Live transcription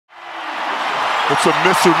It's a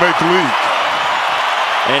miss or make league.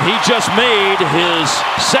 And he just made his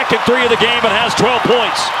second three of the game and has 12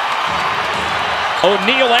 points.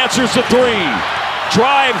 O'Neal answers the three.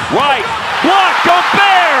 Drive right. Block.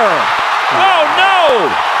 Gobert. Oh, no.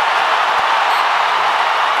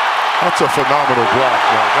 That's a phenomenal block,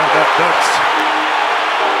 man.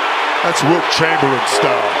 That's Wilt Chamberlain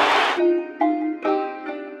style.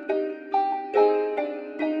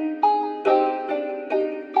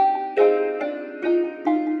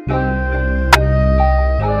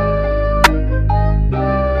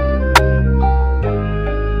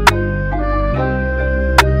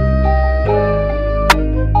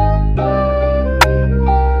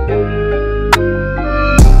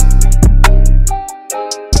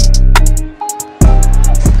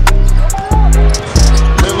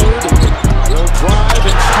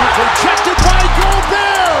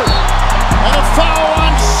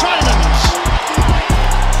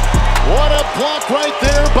 Right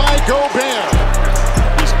there by Gobert.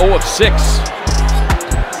 He's 0 of 6.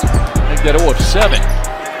 I think that 0 of 7.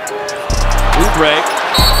 Oubre,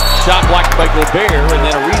 shot blocked by Gobert, and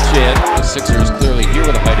then a reach in. The Sixers clearly here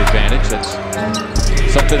with a height advantage. That's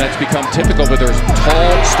something that's become typical with their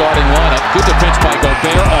tall starting lineup. Good defense by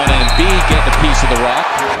Gobert on Embiid, getting a piece of the rock.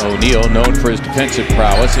 O'Neal, known for his defensive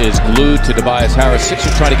prowess, is glued to Tobias Harris.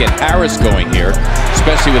 Sixers trying to get Harris going here,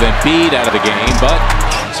 especially with Embiid out of the game, but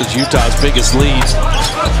this is Utah's biggest lead.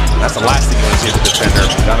 That's the last thing you want to see as a defender.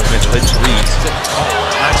 Donovan Mitchell hits leads.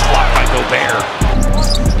 Nice block by Gobert.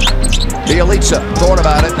 Bielitsa thought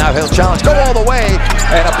about it. Now he'll challenge. Go all the way.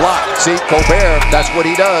 And a block. See, Gobert, that's what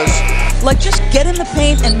he does. Like, just get in the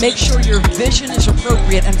paint and make sure your vision is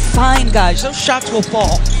appropriate and find guys. Those shots will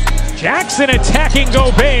fall. Jackson attacking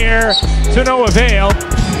Gobert to no avail.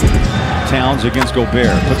 Towns against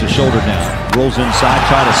Gobert, puts his shoulder down, rolls inside,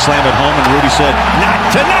 try to slam it home, and Rudy said, "Not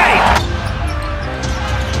tonight!"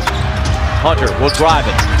 Hunter will drive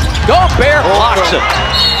it. Gobert blocks it.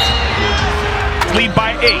 Lead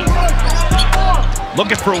by 8.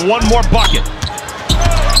 Looking for one more bucket.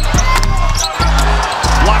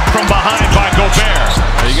 Blocked from behind by Gobert.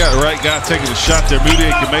 You got the right guy taking the shot there.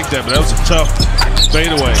 Mediate can make that, but that was a tough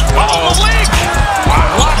fadeaway. Uh-oh.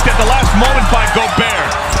 Blocked at the last moment by Gobert.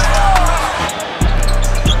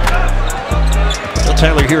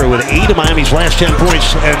 Tyler Hero with 8 of Miami's last 10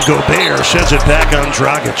 points, and Gobert sends it back on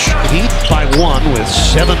Dragic. Heat by 1 with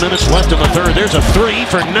 7 minutes left in the third. There's a 3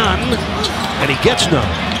 for none, and he gets none.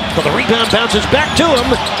 But the rebound bounces back to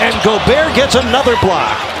him, and Gobert gets another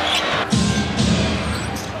block.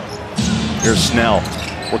 Here's Snell,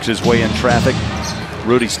 works his way in traffic.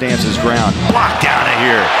 Rudy stands his ground. Blocked out of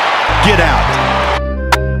here. Get out.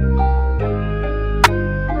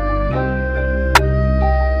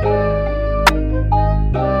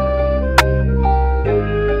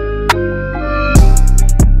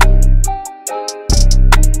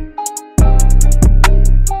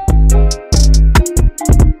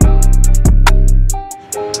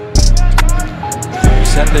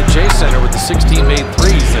 At the J Center with the 16 made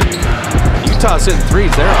threes, and Utah's hitting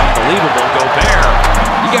threes. They're unbelievable. Gobert,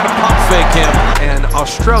 you got to pump fake him. And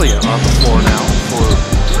Australia on the floor now for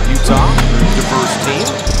Utah, diverse team.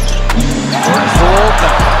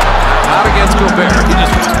 Out against Gobert. He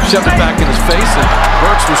just shoved it back in his face, and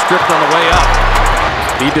Burks was stripped on the way up.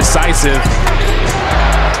 Be decisive.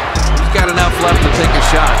 He's got enough left to take a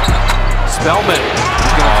shot. Spellman,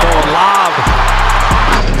 he's going to throw a lob.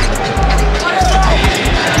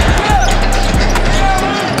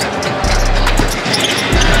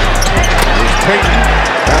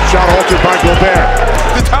 That shot altered by Gobert.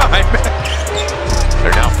 The time.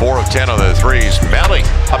 They're now 4 of 10 on the threes. Melly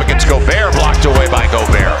up against Gobert, blocked away by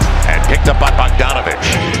Gobert, and picked up by Bogdanovich.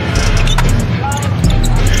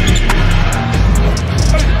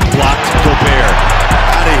 Blocked Gobert.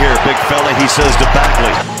 Out of here, big fella, he says to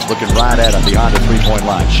Bagley. Looking right at him beyond the three-point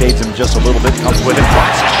line. Shades him just a little bit, comes with it,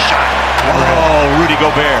 finds a shot. Oh, Rudy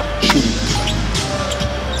Gobert.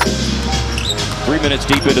 3 minutes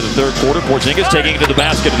deep into the third quarter. Porzingis taking it to the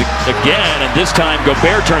basket again, and this time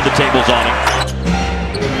Gobert turned the tables on him.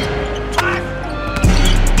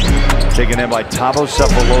 Taken in by Tavo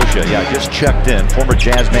Cephalosha. Yeah, just checked in. Former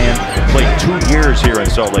Jazz man, played 2 years here in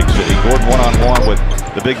Salt Lake City. Gordon one-on-one with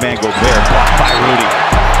the big man Gobert. Blocked by Rudy.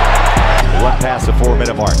 Run past the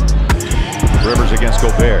 4-minute mark. Rivers against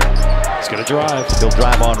Gobert. He's going to drive. He'll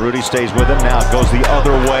drive on Rudy, stays with him. Now it goes the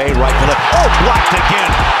other way, right to left. Oh, blocked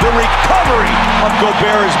again. The recovery of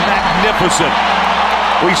Gobert is magnificent.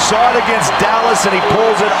 We saw it against Dallas, and he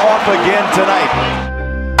pulls it off again tonight.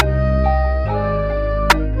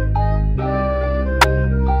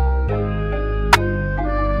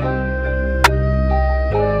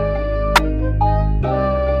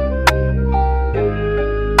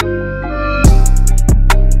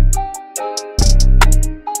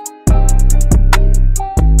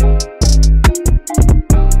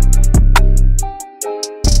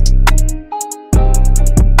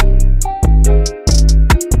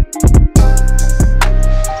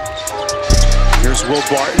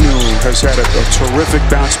 Barton, who has had a terrific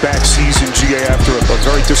bounce-back season, GA, after a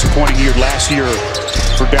very disappointing year last year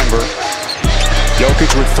for Denver.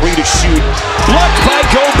 Jokic with 3 to shoot. Blocked by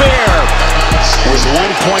Gobert. With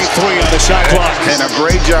 1.3 on the shot clock. And a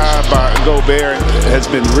great job by Gobert. Has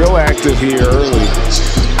been real active here early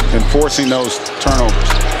in forcing those turnovers.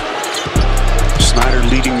 Snyder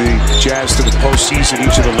leading the Jazz to the postseason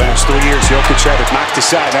each of the last 3 years. Jokic had it knocked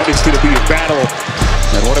aside. That is going to be a battle.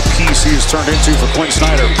 And what a piece he has turned into for Quinn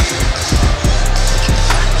Snyder.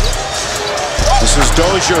 This is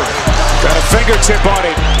Dozier. Got a fingertip on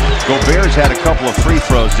it. Gobert's had a couple of free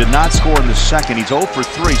throws. Did not score in the second. He's 0 for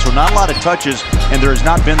 3, so not a lot of touches, and there has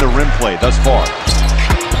not been the rim play thus far.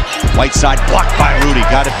 Whiteside blocked by Rudy.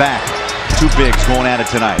 Got it back. 2 bigs going at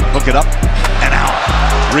it tonight. Hook it up and out.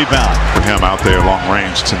 Rebound. For him out there long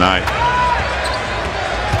range tonight.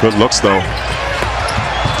 Good looks, though.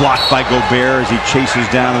 Blocked by Gobert as he chases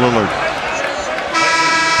down Lillard.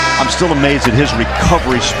 I'm still amazed at his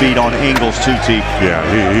recovery speed on angles, too, T. Yeah,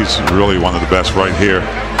 he's really one of the best right here.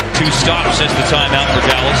 2 stops since the timeout for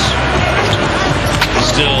Dallas.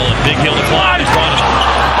 Still a big hill to climb in front of him.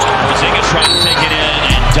 Porzingis trying to take it in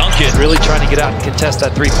and dunk it. Really trying to get out and contest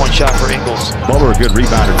that 3-point shot for Ingles. Butler, a good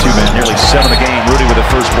rebounder, too, man. Nearly 7 a game. Rudy with the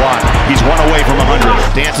first block. He's 1 away from 100.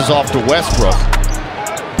 Dances off to Westbrook.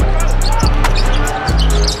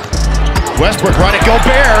 Westbrook right at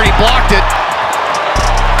Gobert. He blocked it.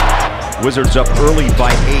 Wizards up early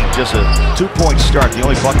by 8. Just a 2-point start. The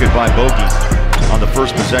only bucket by Bogey on the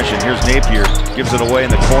first possession. Here's Napier. Gives it away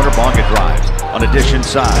in the corner. Bonga drive. On addition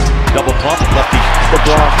side. Double pump. Lefty. The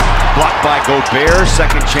block. Blocked by Gobert.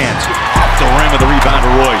 Second chance. Off the rim of the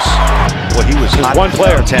rebounder Royce. Well, he was hot. One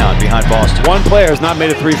player downtown behind Boston. One player has not made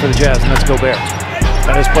a 3 for the Jazz, and that's Gobert.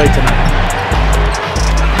 That has played tonight.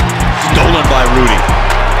 Stolen by Rudy.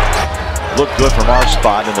 Looked good from our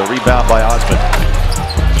spot, and the rebound by Osmond.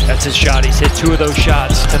 That's his shot. He's hit 2 of those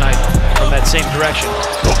shots tonight from that same direction.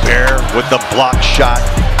 Gobert with the block shot.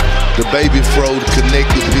 The baby throw, the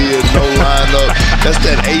connected via, no lineup. That's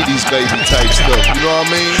that 80s baby type stuff. You know what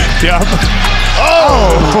I mean? Yeah.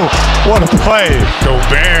 Oh, what a play.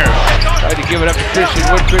 Gobert. Tried to give it up to Christian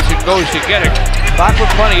Wood. Christian goes to get it. Clock with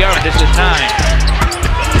plenty of it. This is 9.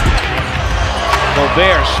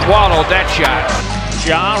 Gobert swallowed that shot.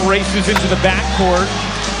 Ja races into the backcourt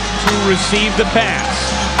to receive the pass.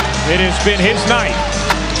 It has been his night.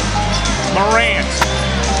 Morant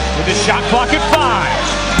with the shot clock at 5.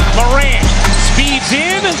 Morant speeds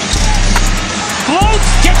in, floats,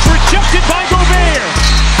 gets rejected by Gobert.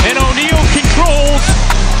 And O'Neal controls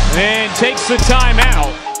and takes the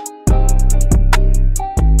timeout.